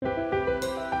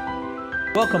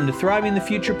Welcome to Thriving the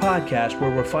Future podcast,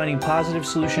 where we're finding positive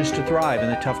solutions to thrive in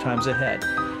the tough times ahead.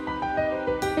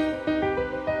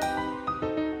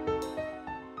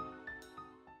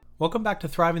 Welcome back to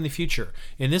Thriving the Future.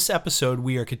 In this episode,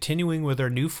 we are continuing with our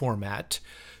new format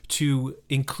to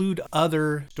include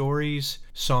other stories,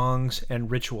 songs, and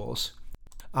rituals.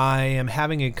 I am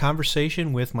having a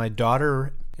conversation with my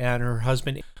daughter and her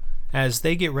husband as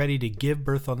they get ready to give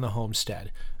birth on the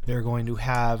homestead. They're going to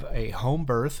have a home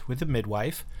birth with a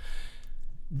midwife.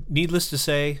 Needless to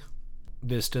say,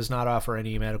 this does not offer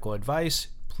any medical advice.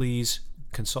 Please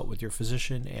consult with your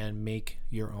physician and make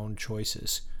your own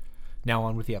choices. Now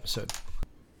on with the episode.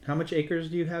 How much acres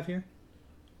do you have here?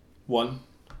 1.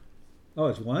 Oh,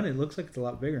 it's 1? It looks like it's a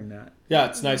lot bigger than that. Yeah,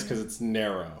 it's nice because it's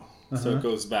narrow, so it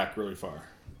goes back really far.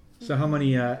 So how many,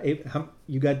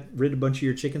 you got rid of a bunch of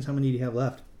your chickens? How many do you have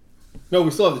left? No,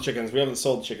 we still have the chickens. We haven't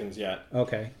sold chickens yet.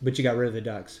 Okay, but you got rid of the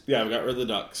ducks. Yeah, we got rid of the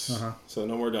ducks. So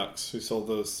no more ducks. We sold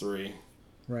those 3.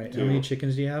 Right. How many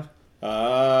chickens do you have?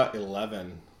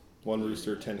 11. 1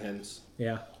 rooster, 10 hens.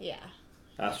 Yeah. Yeah.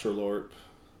 Astrolorp.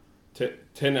 10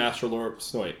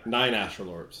 astrolorps. No, wait, 9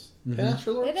 astrolorps. 10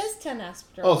 astrolorps? It is 10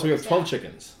 astrolorps. Oh, so we have 12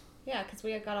 chickens. Yeah, because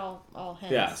we got all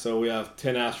hens. Yeah, so we have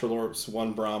 10 astrolorps,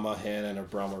 1 Brahma hen, and a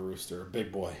Brahma rooster.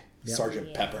 Big boy. Yep.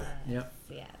 Sergeant Pepper. Yep.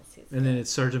 Yes. And then it's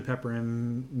Sergeant Pepper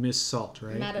and Miss Salt,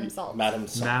 right? Madam Salt. Madam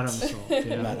Salt. Madam Salt.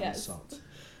 Yeah. Madam Salt.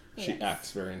 She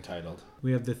acts very entitled.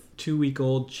 We have the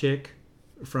 2-week-old chick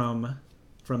from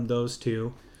those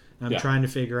two. I'm trying to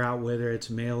figure out whether it's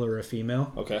male or a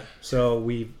female. Okay. So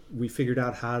we figured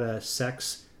out how to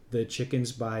sex the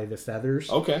chickens by the feathers.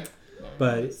 Okay.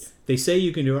 But they say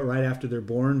you can do it right after they're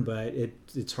born, but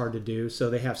it's hard to do.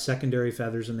 So they have secondary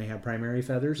feathers and they have primary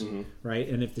feathers, right?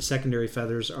 And if the secondary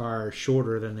feathers are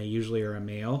shorter, then they usually are a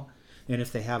male. And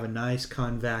if they have a nice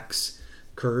convex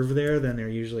curve there, then they're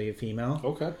usually a female.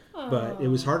 Okay. But it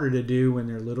was harder to do when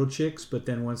they're little chicks, but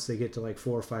then once they get to like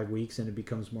 4 or 5 weeks and it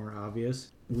becomes more obvious.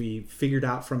 We figured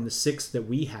out from the 6 that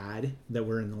we had that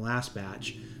were in the last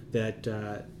batch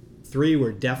that 3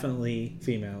 were definitely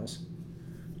females.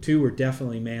 2 were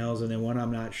definitely males, and then 1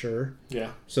 I'm not sure.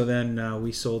 Yeah. So then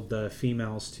we sold the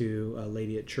females to a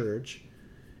lady at church,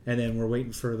 and then we're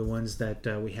waiting for the ones that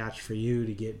we hatched for you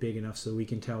to get big enough so we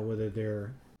can tell whether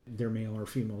they're male or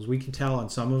females. We can tell on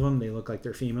some of them they look like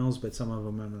they're females, but some of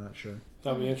them I'm not sure.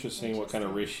 That'd be interesting what kind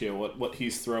of ratio, what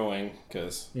he's throwing,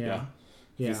 because yeah.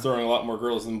 If he's throwing a lot more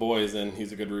girls than boys, then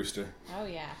he's a good rooster. Oh,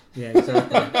 yeah. Yeah,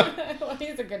 exactly. Well,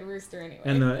 he's a good rooster anyway.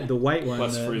 And the white one,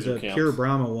 the camps. pure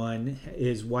Brahma one,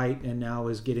 is white and now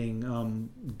is getting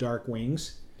dark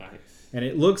wings. Nice. And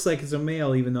it looks like it's a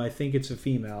male, even though I think it's a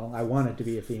female. I want it to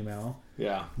be a female.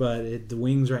 Yeah. But the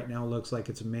wings right now looks like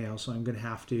it's a male, so I'm going to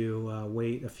have to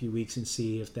wait a few weeks and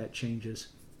see if that changes.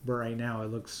 But right now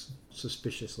it looks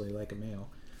suspiciously like a male.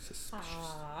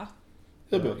 Aww.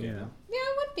 He'll be okay. Yeah. Yeah,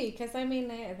 it would be, because I mean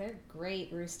they're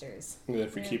great roosters. And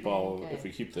if we keep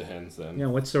the hens, then yeah.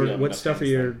 What stuff are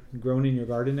you growing in your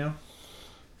garden now?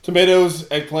 Tomatoes,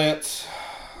 eggplants,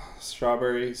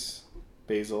 strawberries,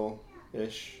 basil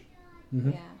ish.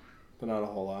 Mm-hmm. Yeah. But not a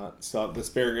whole lot. So the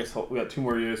asparagus, we got 2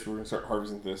 more years. We're gonna start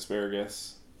harvesting the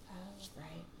asparagus. Oh,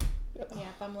 right. Yeah,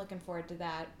 I'm looking forward to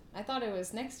that. I thought it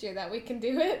was next year that we can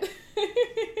do it.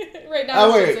 Right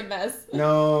now it's just a mess.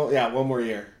 No, yeah, 1 more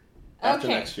year. After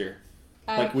Okay. next year.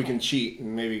 Like we can cheat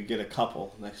and maybe get a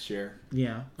couple next year.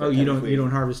 Yeah. Oh, you don't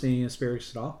harvest any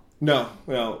asparagus at all? No,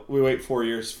 we wait 4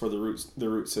 years for the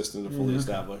root system to fully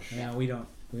establish. Yeah, we don't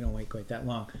wait quite that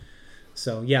long.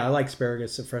 So yeah, I like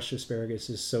asparagus. The fresh asparagus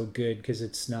is so good because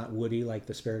it's not woody like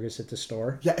the asparagus at the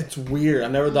store. Yeah, it's weird. I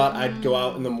never thought I'd go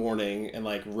out in the morning and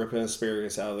like rip an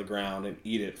asparagus out of the ground and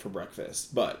eat it for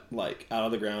breakfast. But like out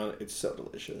of the ground, it's so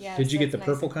delicious. Yeah, did you get the nice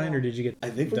purple and kind cool. or did you get I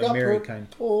think the we got Mary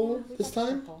purple kind? this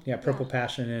time. Purple. Yeah, Purple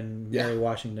Passion and Mary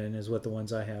Washington is what the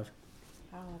ones I have.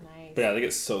 Oh, nice. But yeah, they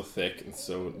get so thick and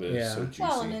so juicy.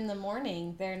 Well, and in the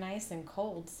morning, they're nice and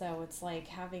cold, so it's like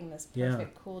having this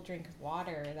perfect cool drink of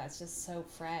water that's just so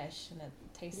fresh, and it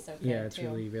tastes so good, Yeah, it's too.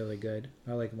 really, really good.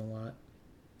 I like them a lot.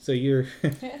 So you're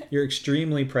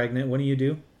extremely pregnant. What do you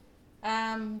do?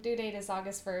 Due date is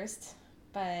August 1st,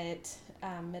 but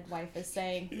midwife is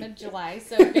saying mid-July,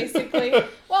 so basically,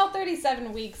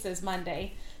 37 weeks is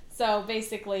Monday. So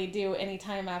basically do any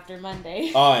time after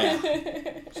Monday. Oh,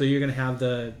 yeah. So you're going to have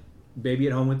the baby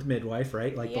at home with the midwife,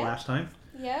 right? Like the last time?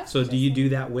 Yeah. So do you do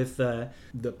that with the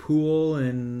pool,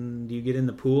 and do you get in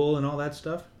the pool and all that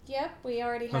stuff? Yep, we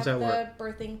already How's have that the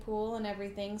birthing pool and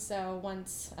everything. So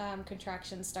once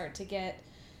contractions start to get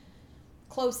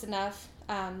close enough,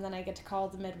 then I get to call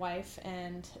the midwife,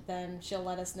 and then she'll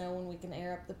let us know when we can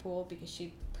air up the pool, because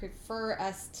she'd prefer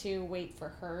us to wait for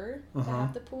her to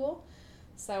have the pool.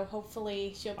 So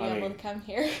hopefully she'll be able to come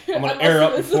here. I'm going to air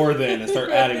up before then and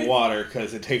start adding water,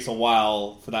 because it takes a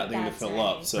while for that thing to fill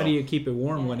up. So how do you keep it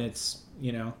warm when it's,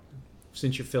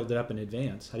 since you filled it up in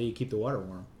advance? How do you keep the water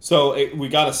warm? So we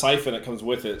got a siphon that comes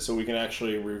with it, so we can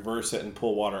actually reverse it and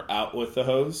pull water out with the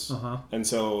hose. And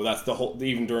so that's the whole,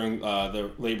 even during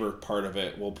the labor part of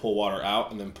it, we'll pull water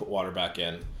out and then put water back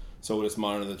in. So we'll just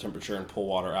monitor the temperature and pull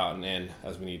water out and in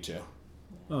as we need to.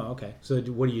 Oh, okay. So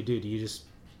what do? Do you just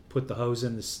put the hose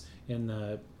in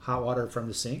the hot water from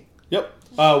the sink? Yep.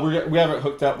 We have it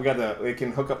hooked up. It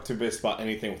can hook up to just about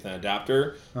anything with an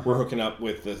adapter. We're hooking up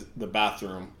with the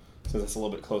bathroom, so that's a little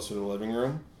bit closer to the living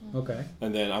room. Okay.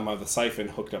 And then I'm have the siphon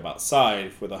hooked up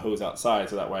outside with a hose outside,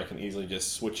 so that way I can easily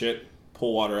just switch it,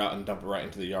 pull water out, and dump it right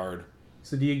into the yard.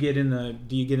 So do you get in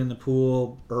the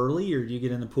pool early, or do you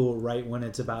get in the pool right when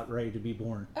it's about ready to be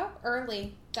born? Oh,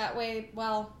 early. That way,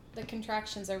 the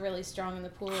contractions are really strong and the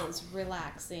pool is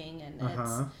relaxing,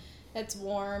 and it's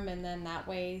warm, and then that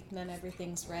way, then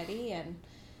everything's ready, and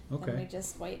then we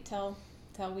just wait till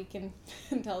we can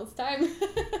until it's time.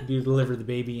 Do you deliver the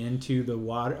baby into the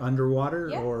water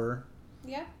underwater, or?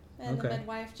 Yeah, and the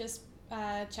midwife just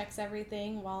checks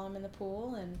everything while I'm in the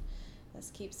pool, and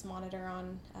just keeps monitor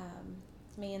on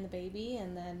me and the baby,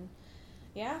 and then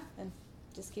and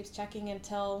just keeps checking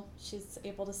until she's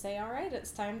able to say, all right,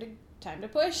 it's time to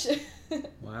push.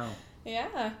 Wow.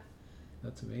 Yeah.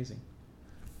 That's amazing.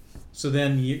 So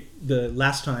then the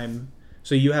last time,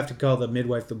 so you have to call the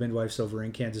midwife. The midwife's over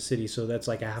in Kansas City, so that's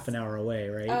like a half an hour away,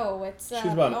 right? Oh, it's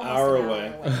she's about an hour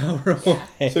away.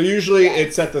 Yeah. So usually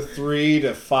it's at the 3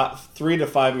 to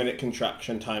 5 minute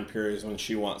contraction time periods when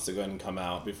she wants to go ahead and come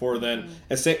out. Before then,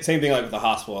 it's same thing like with the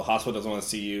hospital. The hospital doesn't want to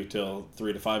see you till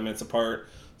 3 to 5 minutes apart.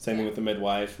 Same thing with the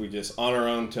midwife. We just on our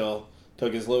own till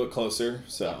it gets a little bit closer.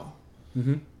 So,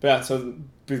 so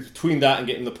between that and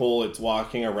getting the pool, it's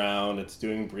walking around, it's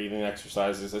doing breathing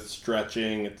exercises, it's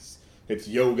stretching, it's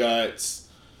yoga, it's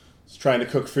trying to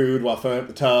cook food while filling up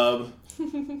the tub.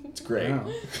 It's great.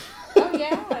 Wow. Oh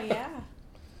yeah.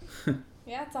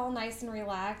 Yeah, it's all nice and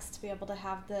relaxed to be able to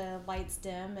have the lights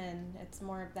dim, and it's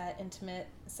more of that intimate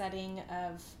setting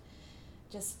of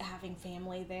just having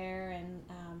family there, and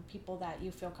people that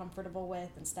you feel comfortable with,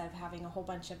 instead of having a whole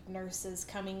bunch of nurses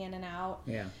coming in and out.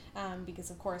 Yeah.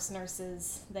 Because of course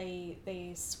nurses,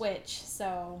 they switch,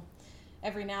 so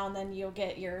every now and then you'll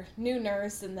get your new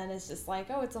nurse, and then it's just like,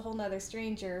 oh, it's a whole nother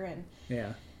stranger, and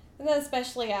then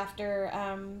especially after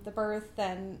the birth,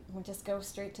 then we just go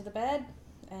straight to the bed,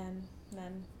 and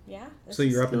then so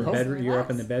you're up in the bedroom. You're up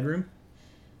in the bedroom,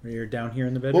 or you're down here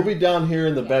in the bedroom. We'll be down here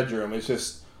in the bedroom. It's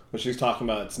just what she's talking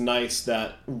about. It's nice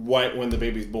that right when the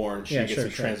baby's born, she gets to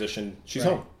transition. She's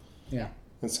home. Yeah,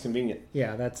 it's convenient.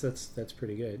 Yeah, that's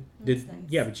pretty good. Nice.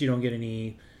 Yeah, but you don't get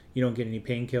any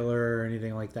painkiller or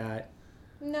anything like that.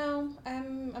 No,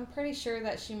 I'm pretty sure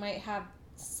that she might have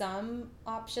some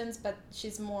options, but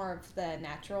she's more of the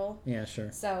natural. Yeah,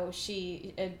 sure. So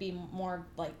it'd be more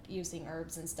like using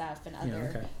herbs and stuff and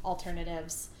other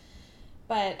alternatives.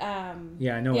 But I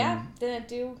know. Yeah, didn't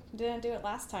do it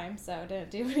last time, so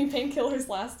didn't do any painkillers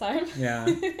last time. Yeah,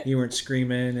 you weren't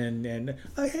screaming and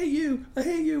I hate you. What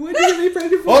did you get me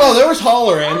pregnant for? Oh no, there was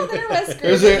hollering. Oh, there was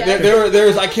screaming. There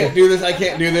was I can't do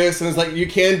this, and it's like, you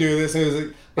can do this, and it was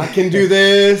like, I can do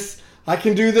this,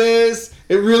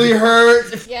 it really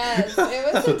hurts. Yes,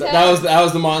 it was. So that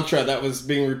was the mantra that was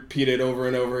being repeated over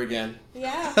and over again.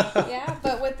 Yeah,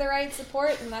 but with the right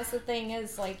support, and that's the thing,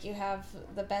 is like you have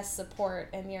the best support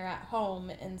and you're at home,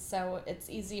 and so it's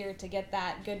easier to get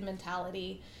that good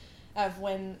mentality of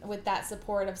when with that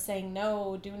support of saying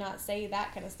no, do not say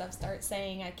that kind of stuff, start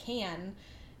saying I can,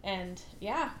 and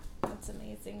it's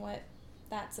amazing what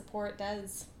that support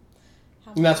does.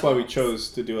 And that's why we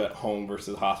chose to do it at home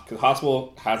versus hospital, because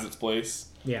hospital has its place.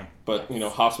 Yeah. But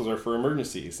hospitals are for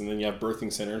emergencies, and then you have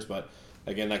birthing centers, but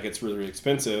again, that gets really, really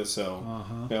expensive.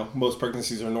 So, most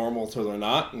pregnancies are normal till they're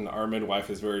not, and our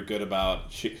midwife is very good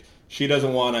about she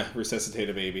doesn't want to resuscitate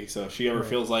a baby. So if she ever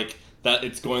feels like that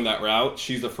it's going that route,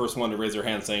 she's the first one to raise her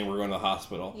hand saying we're going to the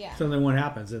hospital. Yeah. So then what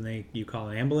happens? Then you call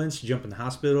an ambulance, you jump in the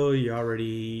hospital. How do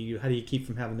you keep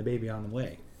from having the baby on the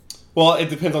way? Well, it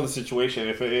depends on the situation.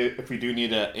 If we do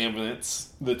need an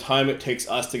ambulance, the time it takes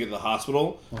us to get to the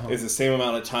hospital is the same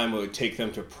amount of time it would take them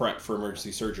to prep for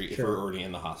emergency surgery if we're already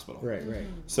in the hospital. Right.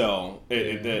 So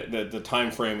the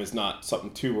time frame is not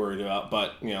something too worried about.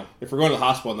 But if we're going to the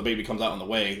hospital and the baby comes out on the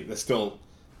way, that's still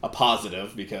a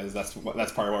positive because that's part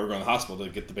of why we're going to the hospital,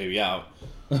 to get the baby out.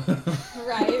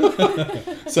 Right.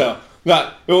 So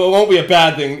it won't be a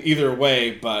bad thing either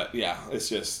way, but yeah, it's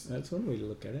just That's one way to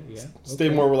look at it. Yeah. stay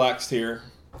more relaxed here,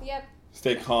 Yep.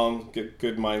 stay calm, get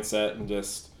good mindset, and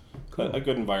just Cool. a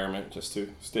good environment just to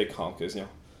stay calm because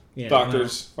Yeah,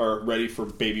 doctors are ready for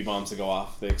baby bombs to go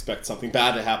off. They expect something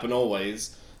bad to happen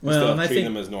always. Well, Instead and of I treating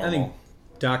think, them as I normal. think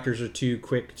doctors are too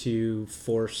quick to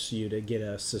force you to get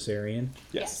a cesarean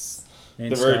Yes. and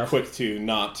They're stuff. very quick to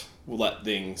not let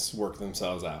things work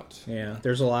themselves out. Yeah,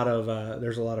 there's a lot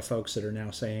of folks that are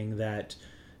now saying that,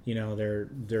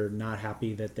 they're not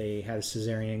happy that they had a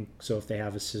cesarean. So if they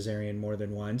have a cesarean more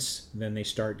than once, then they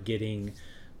start getting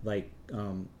like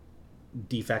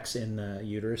defects in the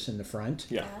uterus in the front.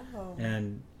 Yeah. Oh.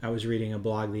 And I was reading a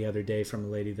blog the other day from a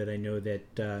lady that I know that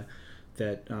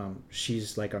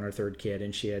she's like on her third kid,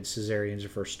 and she had cesareans her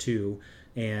first two,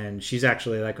 and she's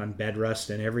actually like on bed rest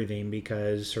and everything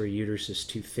because her uterus is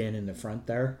too thin in the front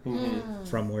there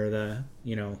from where the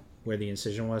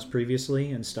incision was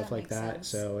previously and stuff That like makes that. sense.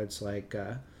 So it's like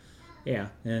yeah,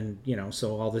 and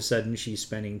so all of a sudden she's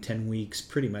spending 10 weeks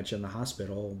pretty much in the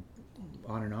hospital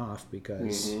on and off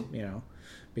because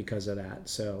because of that.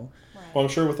 So Right. Well, I'm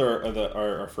sure with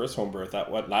our first home birth,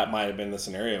 that might have been the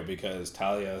scenario because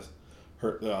Talia,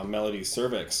 Melody's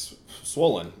cervix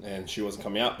swollen, and she wasn't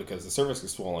coming out because the cervix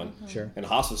is swollen. sure. In a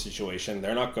hospital situation,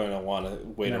 they're not going to want to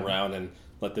wait No. around and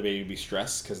let the baby be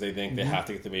stressed because they think they have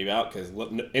to get the baby out because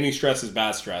any stress is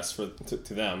bad stress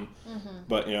to them.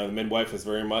 But the midwife is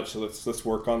very much let's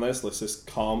work on this. Let's just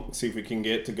see if we can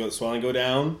get the swelling go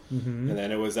down. And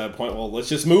then it was that point. Well, let's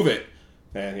just move it.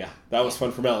 And yeah, that was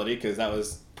fun for Melody because that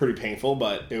was pretty painful,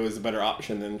 but it was a better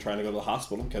option than trying to go to the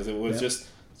hospital because it was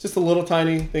just a little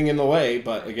tiny thing in the way.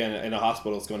 But again, in a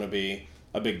hospital, it's going to be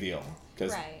a big deal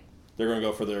because Right. they're going to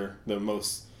go for the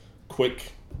most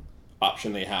quick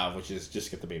option they have, which is just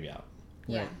get the baby out.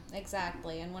 Yeah,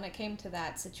 exactly. And when it came to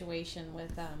that situation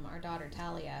with our daughter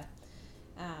Talia,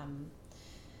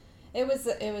 it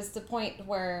was the point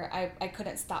where I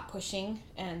couldn't stop pushing,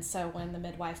 and so when the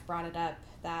midwife brought it up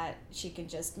that she can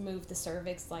just move the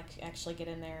cervix, like actually get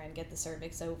in there and get the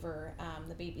cervix over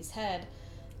the baby's head,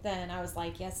 then I was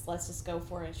like, yes, let's just go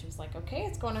for it. And she was like, okay,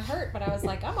 it's going to hurt, but I was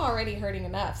like, I'm already hurting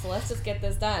enough, so let's just get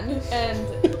this done.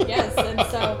 And yes, and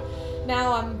so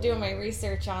now I'm doing my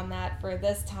research on that for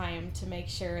this time to make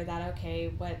sure that, okay,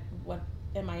 what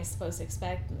am I supposed to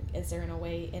expect? Is there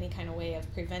any kind of way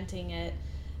of preventing it?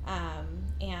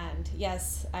 And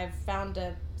yes, I've found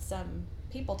some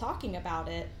people talking about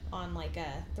it on like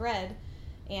a thread,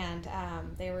 and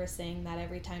they were saying that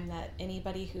every time that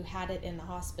anybody who had it in the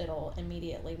hospital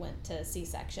immediately went to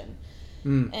C-section.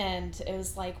 And it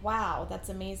was like, wow, that's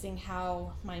amazing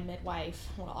how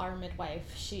our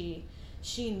midwife, she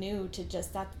knew to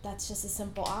just that's just a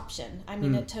simple option. I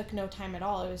mean, it took no time at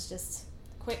all. It was just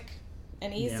quick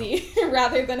and easy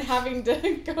rather than having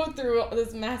to go through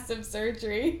this massive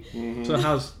surgery. So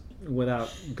how's,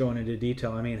 without going into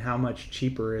detail, I mean, how much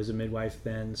cheaper is a midwife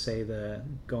than, say, the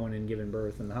going and giving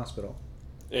birth in the hospital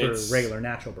for regular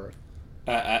natural birth?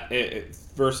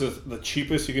 Versus the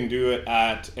cheapest you can do it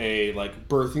at a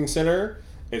birthing center,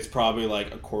 it's probably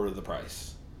like a quarter of the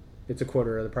price. It's a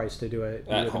quarter of the price to do it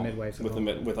At with home, a midwife.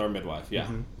 with our midwife, yeah.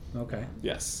 Okay.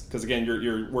 Yes, because again,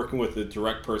 you're working with a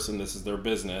direct person. This is their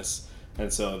business,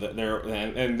 and so that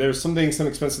there's some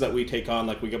expenses that we take on,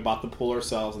 like we bought the pool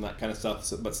ourselves and that kind of stuff.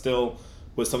 So, but still,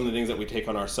 with some of the things that we take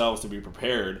on ourselves to be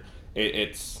prepared,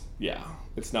 it's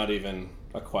not even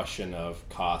a question of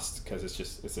cost because it's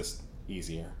just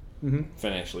easier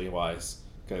financially wise.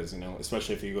 Because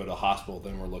especially if you go to a hospital,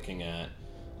 then we're looking at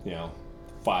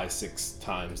 5-6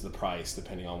 times the price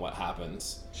depending on what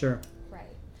happens. Sure. Right.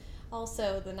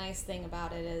 Also, the nice thing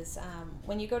about it is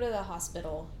when you go to the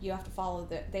hospital, you have to follow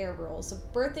their rules. So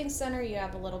birthing center, you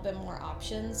have a little bit more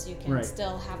options. You can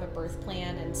still have a birth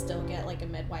plan and still get like a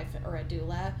midwife or a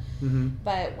doula.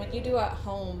 But when you do at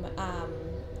home,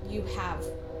 you have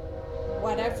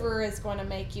whatever is going to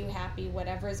make you happy,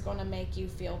 whatever is going to make you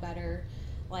feel better,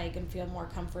 and feel more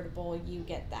comfortable, you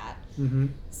get that.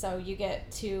 So you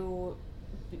get to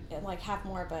have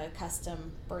more of a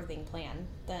custom birthing plan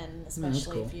than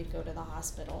especially cool. if you go to the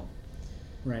hospital.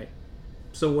 Right.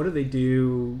 So what do they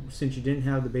do, since you didn't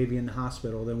have the baby in the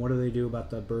hospital, then what do they do about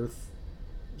the birth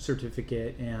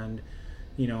certificate and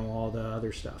all the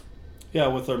other stuff? Yeah,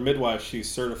 with our midwife, she's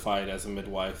certified as a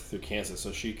midwife through Kansas,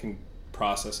 so she can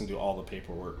process and do all the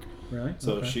paperwork. Really?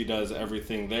 So Okay. she does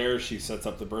everything there. She sets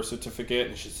up the birth certificate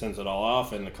and she sends it all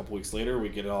off, and a couple weeks later we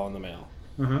get it all in the mail.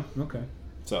 Okay.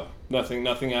 So nothing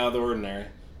out of the ordinary.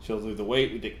 She'll do the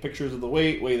weight. We take pictures of the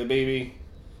weight, weigh the baby,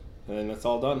 and then it's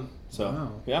all done. So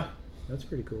Wow. yeah. That's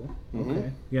pretty cool. Mm-hmm.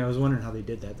 Okay. Yeah, I was wondering how they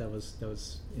did that. That was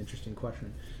an interesting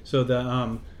question. So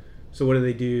so what do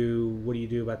they do? What do you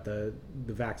do about the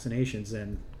vaccinations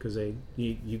then? Because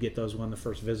you get those on the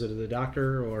first visit of the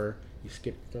doctor, or you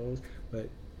skip those? But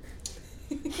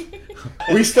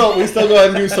we still go ahead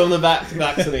and do some of the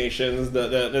vaccinations,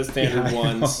 the standard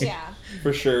ones. Yeah.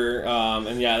 For sure.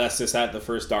 And yeah, that's just at the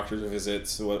first doctor's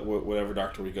visits, whatever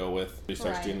doctor we go with. We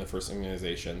start doing the first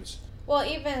immunizations. Well,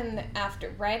 even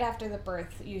right after the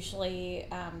birth, usually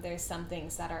there's some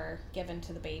things that are given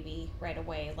to the baby right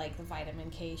away, like the vitamin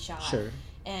K shot. Sure.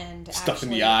 And stuff in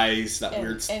the eyes, that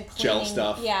weird gel cleaning,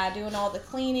 stuff. Yeah, doing all the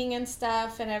cleaning and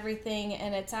stuff and everything.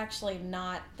 And it's actually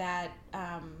not that,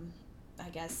 I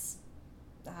guess,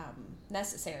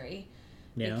 necessary.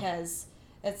 Yeah. Because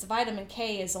it's vitamin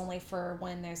K is only for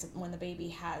when the baby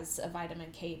has a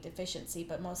vitamin K deficiency,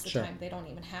 but most of the time they don't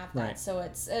even have that. Right. So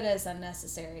it is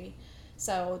unnecessary.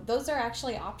 So those are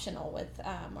actually optional with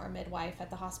our midwife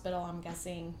at the hospital. I'm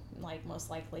guessing, like,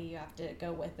 most likely you have to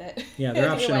go with it. Yeah,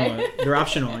 they're optional. They're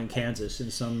optional in Kansas.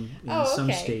 In some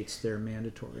states, they're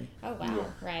mandatory. Oh wow!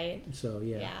 Yeah. Right. So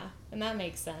yeah. Yeah, and that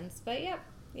makes sense. But yep,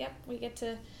 we get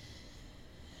to.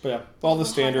 But yeah, all the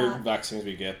standard vaccines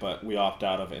we get, but we opt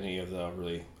out of any of the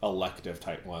really elective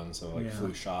type ones, so like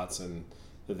flu shots and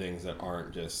the things that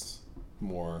aren't just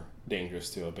more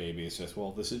dangerous to a baby. It's just,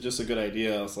 well, this is just a good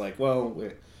idea. It's like, well,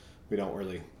 we don't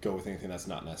really go with anything that's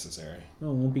not necessary.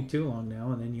 Well, it won't be too long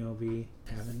now, and then you'll be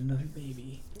having another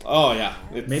baby. Oh yeah,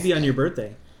 maybe on your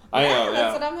birthday. I know.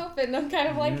 That's what I'm hoping. I'm kind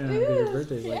of like, ooh,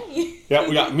 yeah.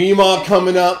 We got Meemaw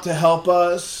coming up to help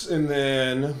us, and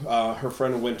then her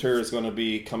friend Winter is going to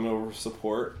be coming over for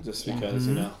support, just because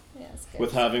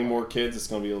with having more kids, it's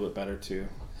going to be a little bit better to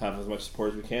have as much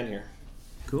support as we can here.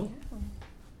 Cool.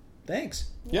 Thanks.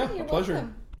 Yeah, a pleasure.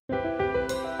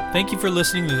 Thank you for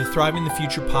listening to the Thriving the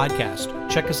Future podcast.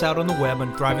 Check us out on the web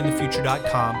on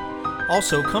thrivingthefuture.com.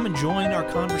 Also, come and join our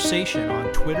conversation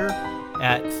on Twitter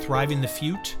at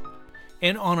thrivingthefute,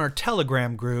 and on our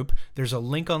Telegram group. There's a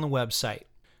link on the website.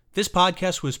 This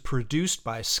podcast was produced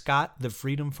by Scott the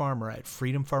Freedom Farmer at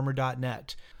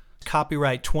freedomfarmer.net.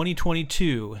 Copyright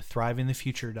 2022,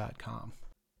 thrivingthefuture.com.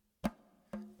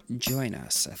 Join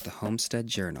us at the Homestead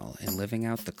Journal in living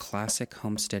out the classic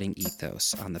homesteading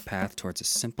ethos on the path towards a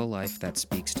simple life that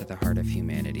speaks to the heart of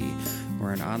humanity.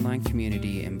 We're an online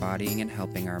community embodying and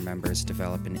helping our members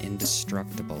develop an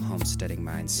indestructible homesteading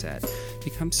mindset.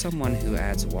 Become someone who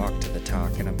adds walk to the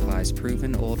talk and applies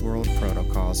proven old-world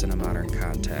protocols in a modern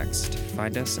context.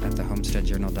 Find us at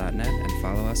thehomesteadjournal.net and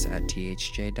follow us at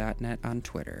thj.net on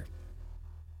Twitter.